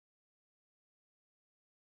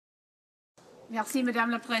Merci,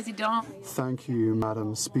 Madame la Présidente. Thank you,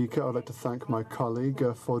 Madam Speaker. I'd like to thank my colleague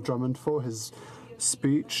for Drummond for his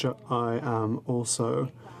speech. I am also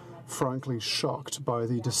frankly shocked by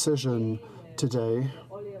the decision today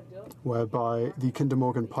whereby the Kinder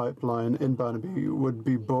Morgan pipeline in Burnaby would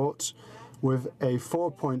be bought with a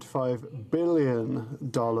 $4.5 billion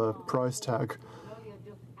price tag.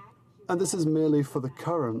 And this is merely for the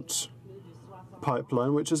current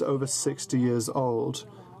pipeline, which is over 60 years old.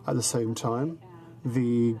 At the same time,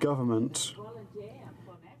 the government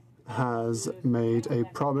has made a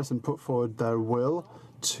promise and put forward their will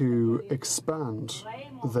to expand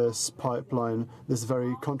this pipeline, this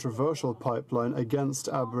very controversial pipeline, against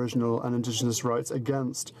Aboriginal and Indigenous rights,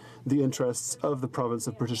 against the interests of the province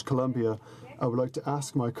of British Columbia. I would like to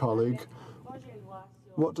ask my colleague,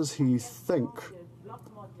 what does he think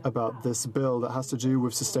about this bill that has to do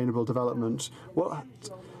with sustainable development?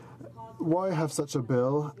 Why have such a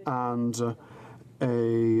bill and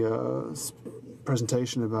a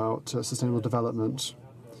presentation about sustainable development?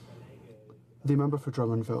 The member for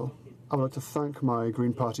Drummondville. I would like to thank my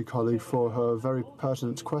Green Party colleague for her very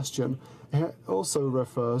pertinent question. It also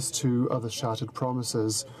refers to other shattered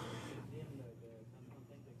promises.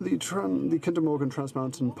 The Kinder Morgan Trans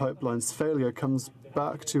Mountain Pipeline's failure comes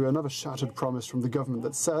back to another shattered promise from the government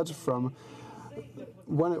that said from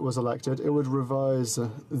when it was elected it would revise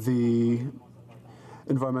the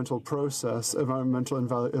environmental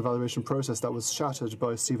evaluation process that was shattered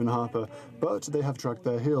by Stephen Harper. But they have dragged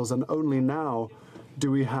their heels, and only now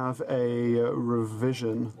do we have a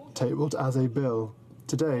revision tabled as a bill.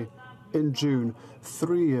 Today, in June,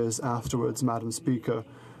 3 years afterwards, Madam Speaker,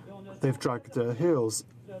 they've dragged their heels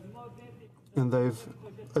and they've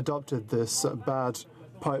adopted this bad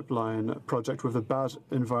pipeline project with a bad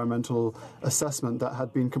environmental assessment that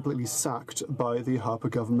had been completely sacked by the Harper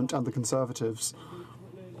government and the Conservatives.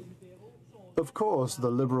 Of course,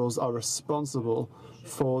 the Liberals are responsible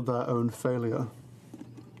for their own failure.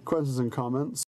 Questions and comments?